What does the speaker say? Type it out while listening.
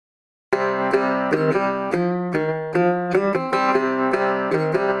What's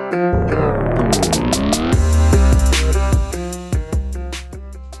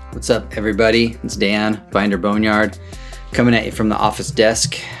up, everybody? It's Dan, Binder Boneyard, coming at you from the office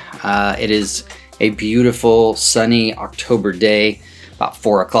desk. It is a beautiful, sunny October day, about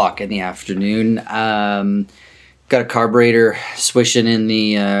 4 o'clock in the afternoon. Got a carburetor swishing in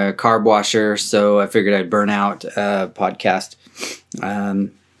the carb washer, so I figured I'd burn out a podcast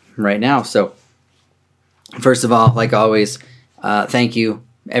right now. So, first of all, like always, thank you,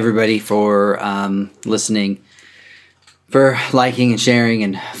 everybody, for listening, for liking and sharing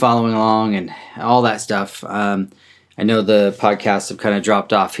and following along and all that stuff. I know the podcasts have kind of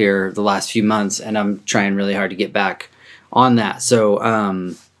dropped off here the last few months, and I'm trying really hard to get back on that. So,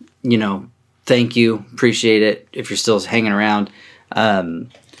 thank you. Appreciate it. If you're still hanging around,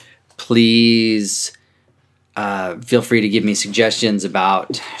 please feel free to give me suggestions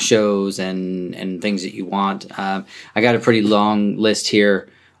about shows and things that you want. I got a pretty long list here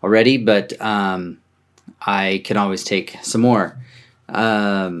already, but I can always take some more.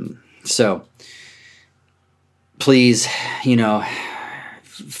 So please,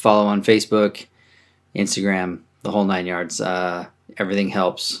 follow on Facebook, Instagram, the whole 9 yards. Everything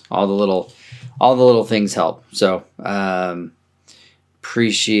helps. All the little things help. So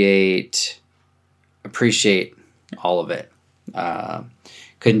appreciate all of it.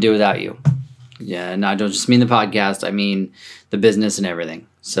 Couldn't do without you. Yeah, and I don't just mean the podcast. I mean the business and everything.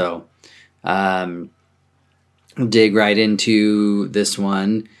 So dig right into this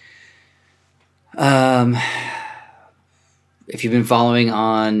one. If you've been following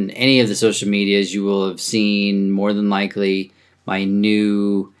on any of the social medias, you will have seen more than likely my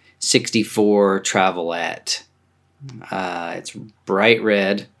new 64 Travelette. It's bright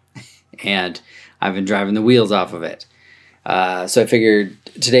red, and I've been driving the wheels off of it. So I figured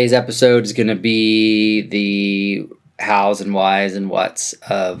today's episode is going to be the hows and whys and whats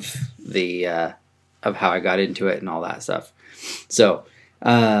of the of how I got into it and all that stuff. So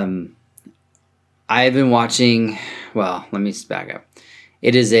I've been watching. Well, let me back up.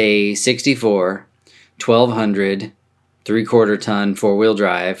 It is a 64 1200 3/4 ton 4-wheel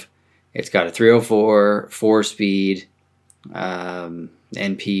drive. It's got a 304 4-speed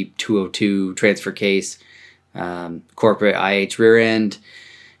NP 202 transfer case, corporate IH rear end,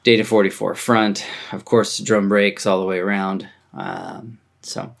 Data 44 front, of course drum brakes all the way around.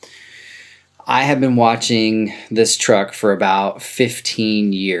 So I have been watching this truck for about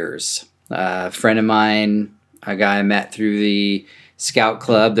 15 years. A friend of mine, a guy I met through the scout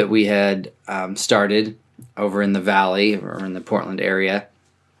club that we had started over in the valley or in the Portland area.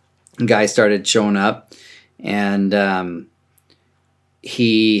 A guy started showing up, and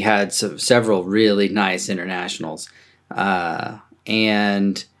he had several really nice internationals.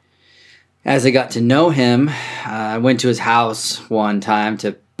 And as I got to know him, I went to his house one time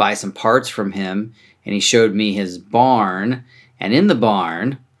to buy some parts from him, and he showed me his barn, and in the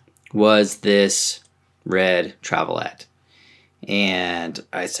barn was this red Travelette. And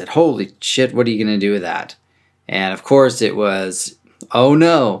I said, holy shit, what are you going to do with that? And of course it was, oh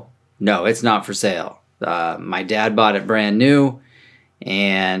no, it's not for sale. My dad bought it brand new,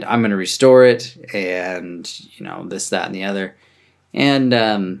 and I'm going to restore it, and this, that, and the other.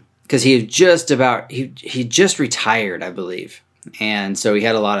 And because he had he just retired, I believe. And so he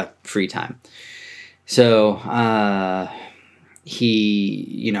had a lot of free time. So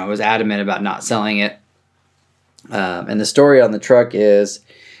he, was adamant about not selling it. And the story on the truck is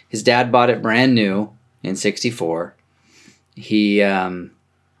his dad bought it brand new in 64. He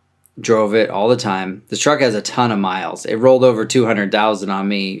drove it all the time. The truck has a ton of miles. It rolled over 200,000 on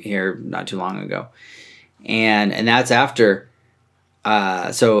me here not too long ago. And that's after,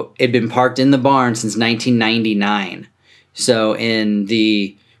 so it'd been parked in the barn since 1999. So in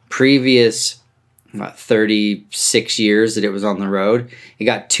the previous 36 years that it was on the road, it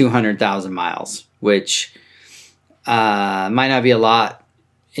got 200,000 miles, which might not be a lot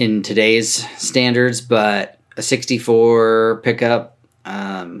in today's standards, but a 64 pickup,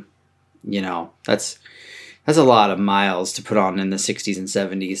 that's a lot of miles to put on in the 60s and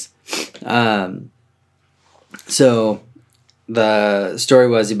 70s. So the story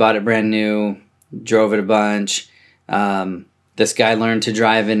was he bought it brand new, drove it a bunch. This guy learned to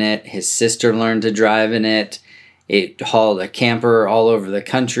drive in it. His sister learned to drive in it. It hauled a camper all over the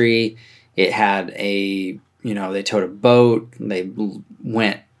country. It had they towed a boat. They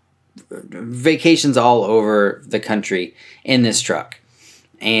went vacations all over the country in this truck.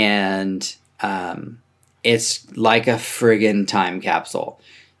 And it's like a friggin' time capsule.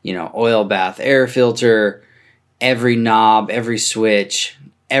 Oil bath, air filter, every knob, every switch,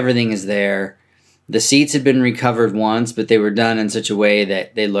 everything is there. The seats had been recovered once, but they were done in such a way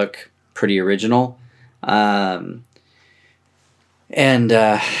that they look pretty original. So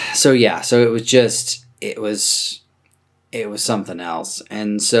it was something else.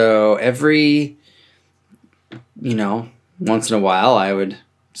 And so every, once in a while I would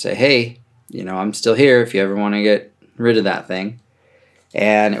say, hey, I'm still here if you ever want to get rid of that thing.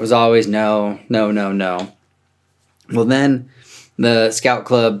 And it was always no. Well, then the Scout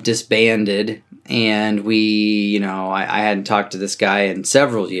Club disbanded, and I hadn't talked to this guy in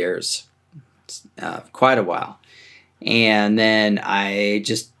several years, quite a while. And then I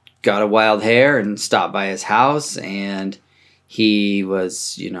just got a wild hair and stopped by his house, and he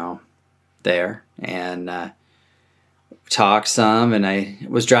was, there, and talked some, and I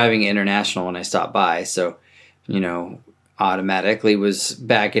was driving international when I stopped by, so, automatically was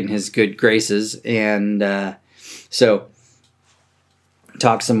back in his good graces, and so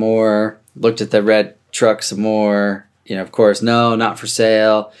talked some more, looked at the red truck some more, of course, no, not for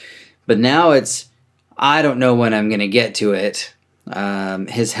sale, but now I don't know when I'm going to get to it.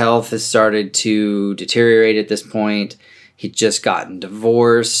 His health has started to deteriorate at this point. He'd just gotten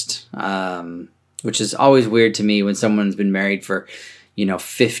divorced, which is always weird to me when someone's been married for,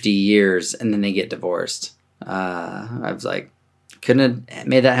 50 years and then they get divorced. I was like, couldn't have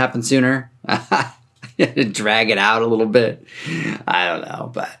made that happen sooner. Drag it out a little bit. I don't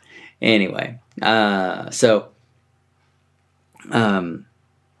know, but anyway, I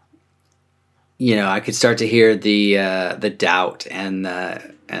could start to hear the doubt and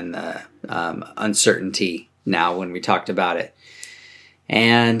the uncertainty now when we talked about it.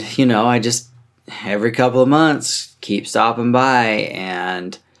 And, I just, every couple of months, keep stopping by,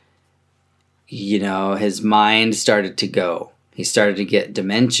 and, his mind started to go. He started to get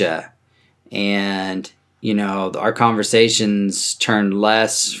dementia, and, our conversations turned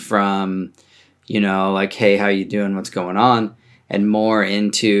less from, like, hey, how you doing? What's going on? And more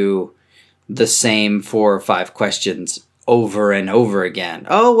into the same 4 or 5 questions over and over again.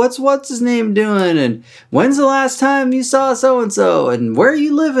 Oh, what's his name doing? And when's the last time you saw so-and-so? And where are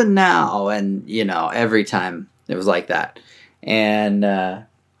you living now? And, every time it was like that. And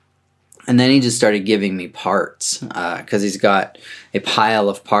then he just started giving me parts, because he's got a pile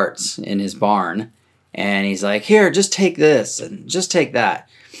of parts in his barn. And he's like, here, just take this and just take that.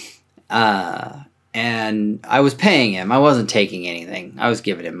 And I was paying him. I wasn't taking anything. I was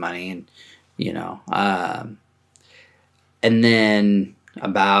giving him money, and and then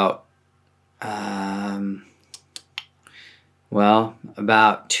about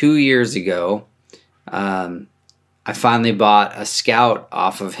 2 years ago, I finally bought a Scout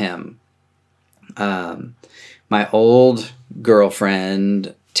off of him. My old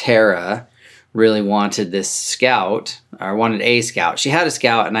girlfriend, Tara, really wanted this Scout, or wanted a Scout. She had a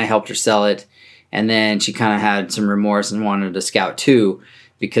Scout, and I helped her sell it, and then she kind of had some remorse and wanted a Scout too,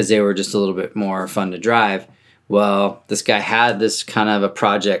 because they were just a little bit more fun to drive. Well, this guy had this kind of a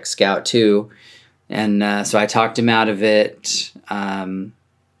project Scout too, and so I talked him out of it, and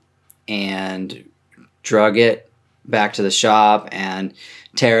drug it back to the shop, and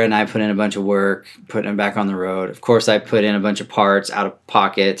Tara and I put in a bunch of work, putting it back on the road. Of course, I put in a bunch of parts out of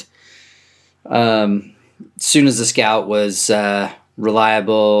pocket. As soon as the Scout was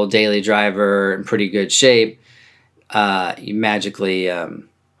reliable, daily driver, in pretty good shape, you magically, I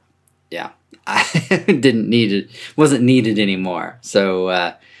wasn't needed anymore.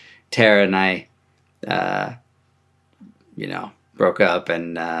 So Tara and I, broke up,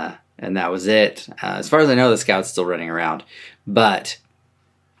 and that was it. As far as I know, the Scout's still running around, but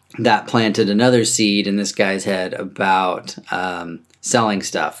that planted another seed in this guy's head about selling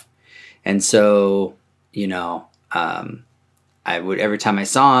stuff. And so, I would, every time I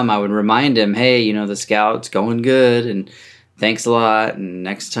saw him, I would remind him, hey, the Scout's going good, and thanks a lot, and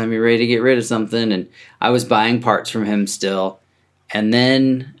next time you're ready to get rid of something. And I was buying parts from him still. And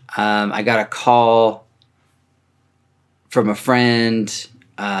then I got a call from a friend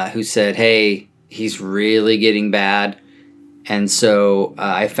who said, hey, he's really getting bad. And so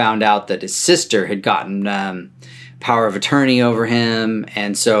I found out that his sister had gotten power of attorney over him.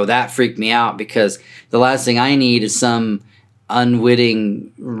 And so that freaked me out, because the last thing I need is some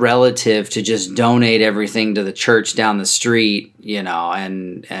unwitting relative to just donate everything to the church down the street,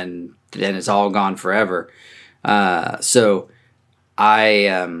 and then it's all gone forever. So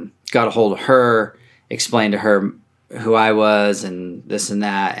I got a hold of her, explained to her who I was and this and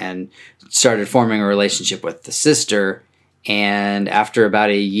that, and started forming a relationship with the sister. And after about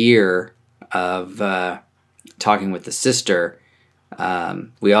a year of talking with the sister,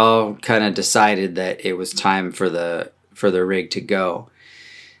 we all kind of decided that it was time for the rig to go.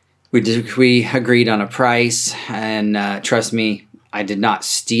 we agreed on a price, and trust me, I did not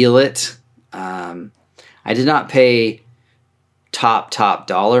steal it. I did not pay top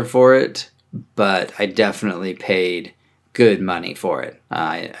dollar for it, but I definitely paid good money for it.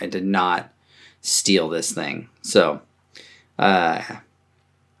 I did not steal this thing. So, and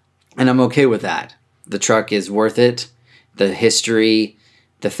I'm okay with that. The truck is worth it. The history,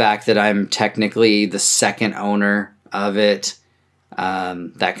 the fact that I'm technically the second owner of it,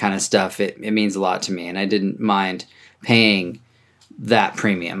 that kind of stuff, it means a lot to me, and I didn't mind paying that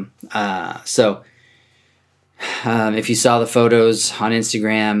premium. So if you saw the photos on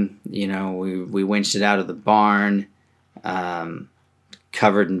Instagram, we winched it out of the barn,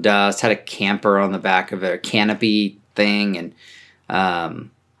 covered in dust, had a camper on the back of it, a canopy thing, and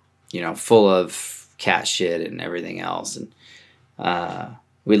full of cat shit and everything else. And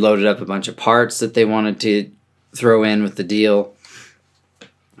we loaded up a bunch of parts that they wanted to throw in with the deal.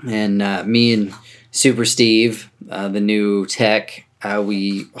 And me and Super Steve, the new tech,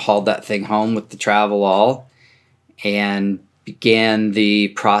 we hauled that thing home with the Travelette and began the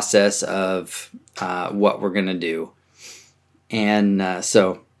process of what we're going to do. And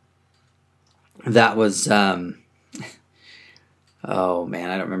so that was, oh man,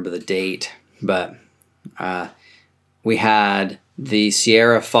 I don't remember the date, but we had the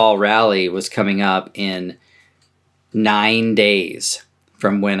Sierra Fall Rally was coming up in 9 days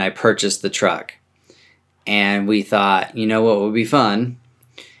from when I purchased the truck. And we thought, what would be fun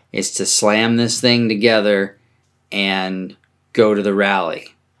is to slam this thing together and go to the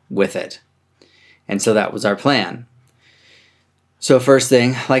rally with it. And so that was our plan. So first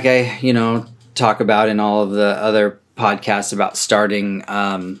thing, like I, talk about in all of the other podcasts about starting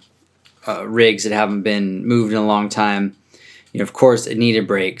rigs that haven't been moved in a long time, of course it needed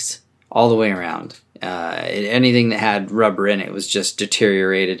brakes all the way around. Anything that had rubber in it was just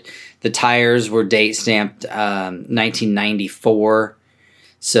deteriorated. The tires were date stamped 1994,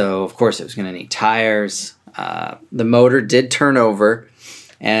 so of course it was going to need tires. The motor did turn over,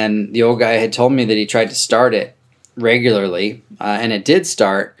 and the old guy had told me that he tried to start it regularly, and it did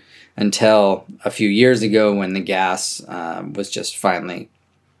start until a few years ago when the gas was just finally,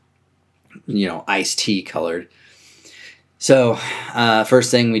 iced tea colored. So first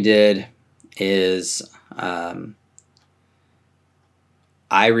thing we did is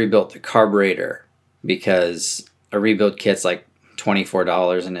I rebuilt the carburetor, because a rebuild kit's like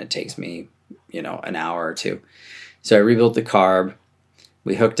 $24 and it takes me, an hour or two. So I rebuilt the carb.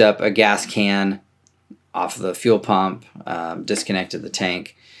 We hooked up a gas can off the fuel pump, disconnected the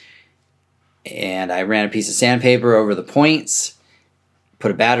tank, and I ran a piece of sandpaper over the points,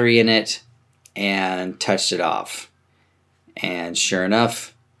 put a battery in it, and touched it off. And sure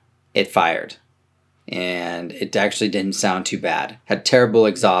enough, it fired. And it actually didn't sound too bad. Had terrible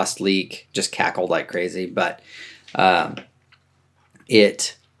exhaust leak, just cackled like crazy, but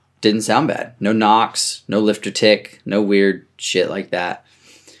it didn't sound bad. No knocks, no lifter tick, no weird shit like that.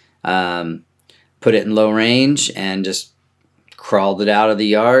 Put it in low range and just crawled it out of the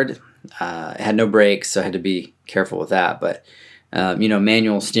yard. It had no brakes, so I had to be careful with that. But,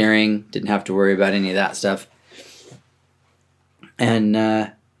 manual steering, didn't have to worry about any of that stuff. And,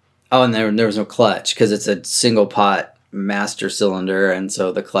 and there was no clutch, because it's a single pot master cylinder, and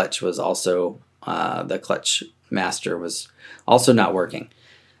so the clutch was also, the clutch master was also not working.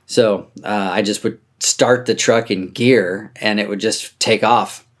 So I just would start the truck in gear, and it would just take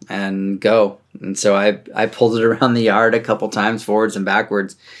off and go. And so I pulled it around the yard a couple times, forwards and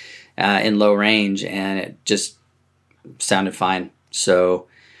backwards, in low range, and it just sounded fine. So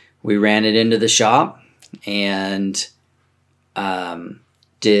we ran it into the shop and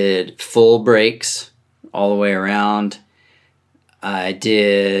did full brakes all the way around. I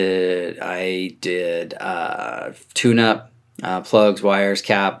did tune-up, plugs, wires,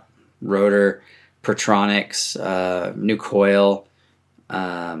 cap, rotor, Pertronics, new coil,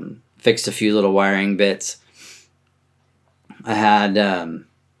 fixed a few little wiring bits. I had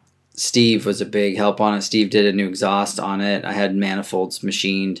Steve was a big help on it. Steve did a new exhaust on it. I had manifolds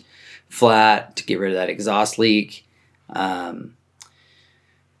machined flat to get rid of that exhaust leak. I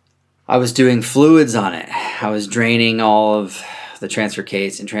was doing fluids on it. I was draining all of the transfer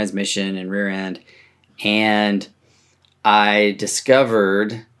case and transmission and rear end, and I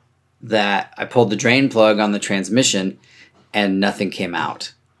discovered that I pulled the drain plug on the transmission and nothing came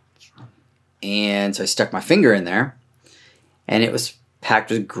out. And so I stuck my finger in there, and it was packed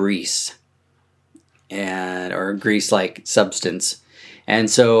with grease or grease-like substance. And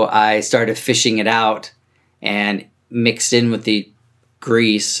so I started fishing it out, and mixed in with the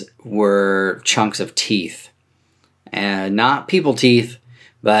grease were chunks of teeth. And not people teeth,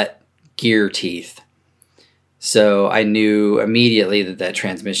 but gear teeth. So I knew immediately that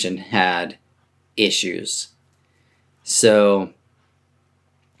transmission had issues. So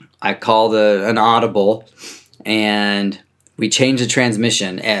I called an audible, and we changed the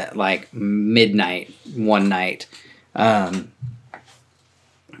transmission at like midnight one night. I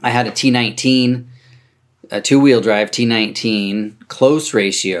had a T19, a two-wheel drive T19 close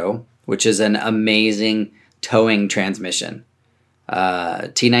ratio, which is an amazing towing transmission.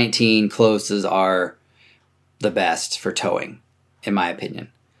 T19 closes are the best for towing, in my opinion.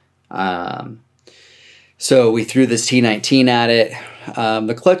 So we threw this T19 at it.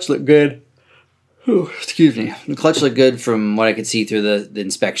 The clutch looked good. Excuse me. The clutch looked good from what I could see through the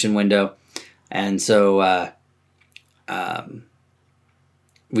inspection window. And so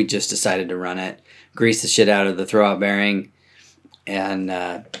we just decided to run it, grease the shit out of the throwout bearing, and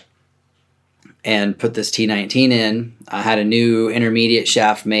put this T19 in. I had a new intermediate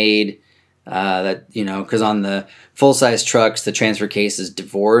shaft made that, because on the full-size trucks, the transfer case is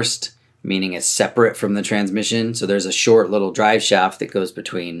divorced, meaning it's separate from the transmission. So there's a short little drive shaft that goes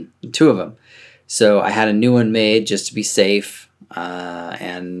between the two of them. So I had a new one made just to be safe,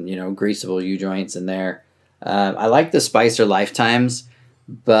 and, greasable U-joints in there. I like the Spicer Lifetimes,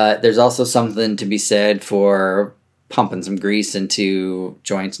 but there's also something to be said for pumping some grease into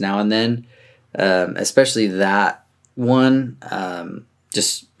joints now and then, especially that one.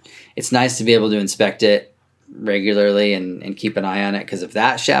 It's nice to be able to inspect it regularly and keep an eye on it, because if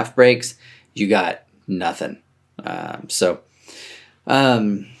that shaft breaks, you got nothing. So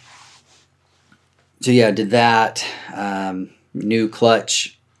yeah, did that. New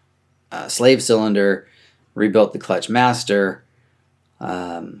clutch, slave cylinder, rebuilt the clutch master.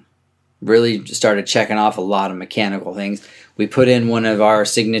 Really started checking off a lot of mechanical things. We put in one of our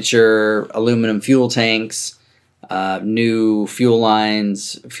signature aluminum fuel tanks, new fuel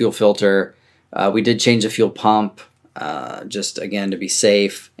lines, fuel filter. We did change the fuel pump, just again to be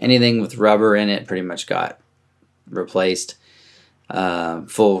safe. Anything with rubber in it pretty much got replaced.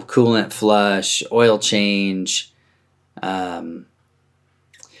 Full coolant flush, oil change,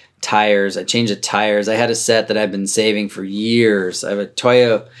 tires. I changed the tires. I had a set that I've been saving for years. I have a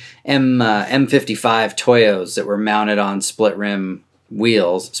Toyo M55 Toyos that were mounted on split ring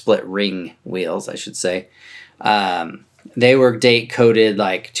wheels, I should say. They were date coded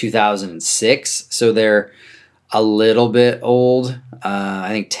like 2006, so they're a little bit old. I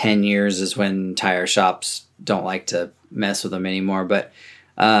think 10 years is when tire shops don't like to mess with them anymore. But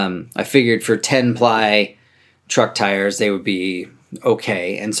I figured for 10-ply truck tires, they would be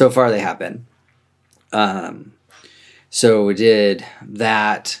okay, and so far they have been. So we did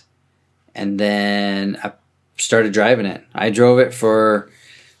that, and then I started driving it. I drove it for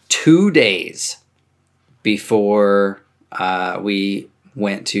 2 days before we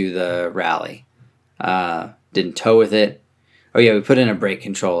went to the rally. Didn't tow with it. Oh yeah, we put in a brake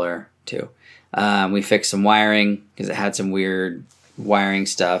controller too. We fixed some wiring because it had some weird wiring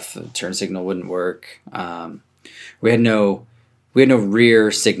stuff. The turn signal wouldn't work. We had no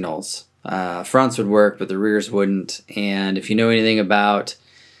rear signals. Fronts would work, but the rears wouldn't. And if you know anything about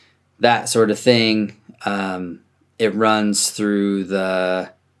that sort of thing, it runs through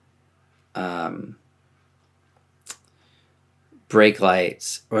the brake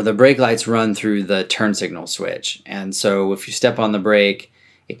lights, or the brake lights run through the turn signal switch. And so if you step on the brake,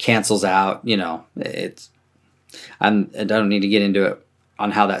 it cancels out. I don't need to get into it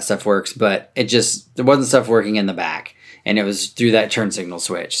on how that stuff works, but there wasn't stuff working in the back, and it was through that turn signal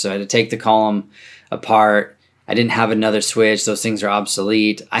switch. So I had to take the column apart. I didn't have another switch. Those things are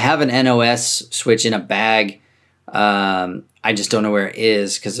obsolete. I have an NOS switch in a bag. I just don't know where it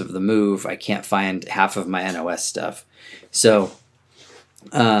is because of the move. I can't find half of my NOS stuff. So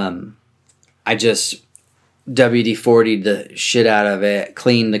I just WD-40'd the shit out of it,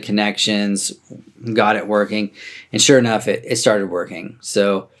 cleaned the connections, got it working, and sure enough, it started working.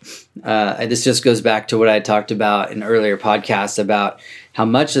 So this just goes back to what I talked about in earlier podcasts about how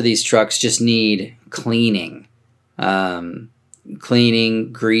much of these trucks just need cleaning.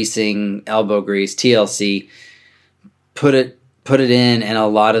 Cleaning, greasing, elbow grease, TLC, put it in, and a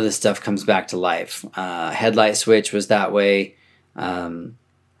lot of the stuff comes back to life. Headlight switch was that way. A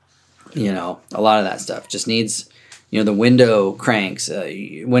lot of that stuff just needs, the window cranks,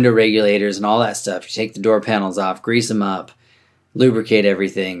 window regulators, and all that stuff. You take the door panels off, grease them up, lubricate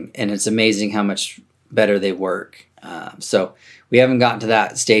everything, and it's amazing how much better they work. So we haven't gotten to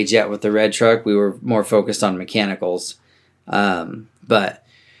that stage yet with the red truck. We were more focused on mechanicals, but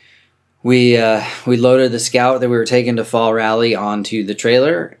we loaded the Scout that we were taking to Fall Rally onto the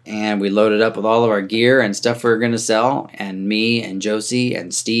trailer, and we loaded up with all of our gear and stuff we were going to sell. And me and Josie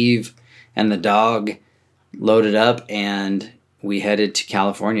and Steve and the dog loaded up, and we headed to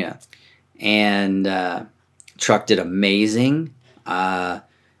California. And truck did amazing. Could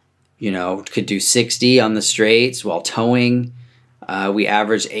do 60 on the straights while towing. We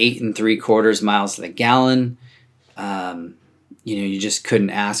averaged 8.75 miles to the gallon. You just couldn't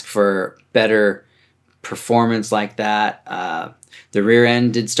ask for better performance like that. The rear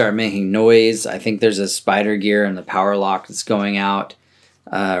end did start making noise. I think there's a spider gear in the power lock that's going out,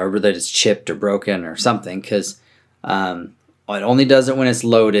 or that it's chipped or broken or something, because it only does it when it's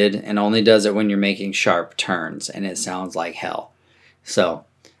loaded and only does it when you're making sharp turns, and it sounds like hell. So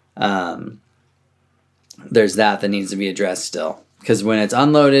there's that needs to be addressed still, because when it's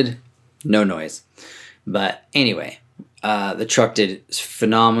unloaded, no noise. But anyway, the truck did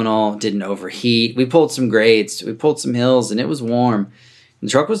phenomenal, didn't overheat. We pulled some grades, we pulled some hills, and it was warm. The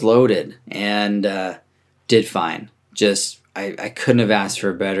truck was loaded and did fine. Just I couldn't have asked for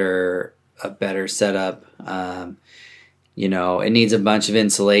a better setup. It needs a bunch of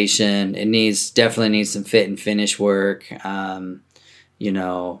insulation. It definitely needs some fit and finish work.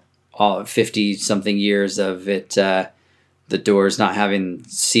 All 50 something years of it, the doors not having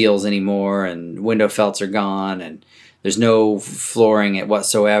seals anymore, and window felts are gone, and there's no flooring it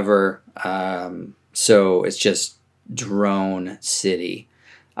whatsoever. So it's just drone city.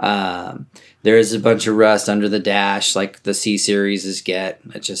 There is a bunch of rust under the dash, like the C series get.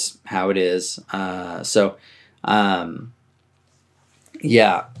 It's just how it is. That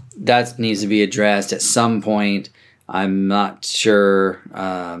needs to be addressed at some point. I'm not sure.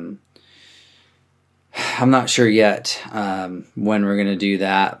 I'm not sure yet when we're gonna do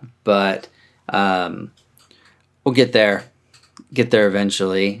that, but we'll get there. Get there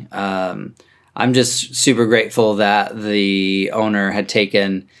eventually. I'm just super grateful that the owner had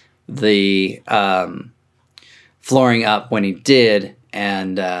taken the flooring up when he did,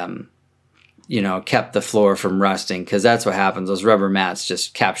 and kept the floor from rusting, because that's what happens. Those rubber mats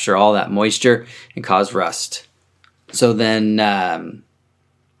just capture all that moisture and cause rust. So then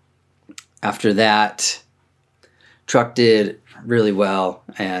after that, truck did really well,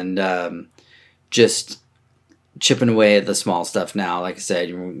 and just chipping away at the small stuff now. Like I said,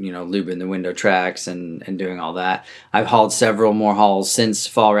 lubing the window tracks and doing all that. I've hauled several more hauls since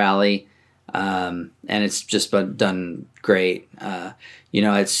Fall Rally, and it's just been done great.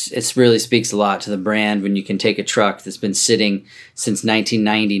 It's really speaks a lot to the brand when you can take a truck that's been sitting since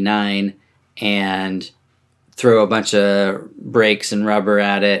 1999 and throw a bunch of brakes and rubber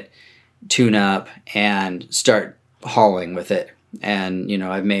at it, tune up, and start hauling with it. And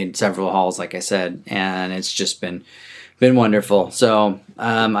I've made several hauls, like I said, and it's just been wonderful. So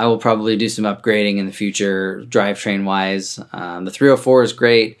I will probably do some upgrading in the future, drivetrain wise. The 304 is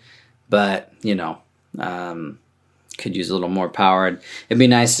great, but could use a little more power. It'd be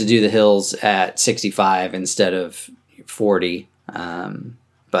nice to do the hills at 65 instead of 40.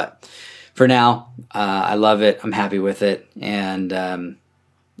 But for now, I love it. I'm happy with it, and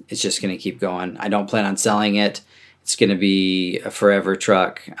it's just going to keep going. I don't plan on selling it. It's going to be a forever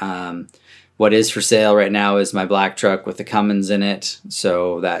truck. What is for sale right now is my black truck with the Cummins in it,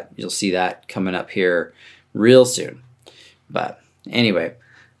 so that you'll see that coming up here real soon. But anyway,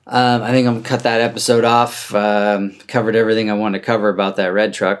 I think I'm going to cut that episode off. Covered everything I wanted to cover about that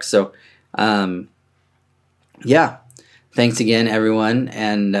red truck. So, thanks again, everyone,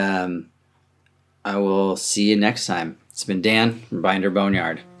 and I will see you next time. It's been Dan from Binder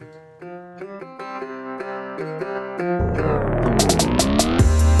Boneyard.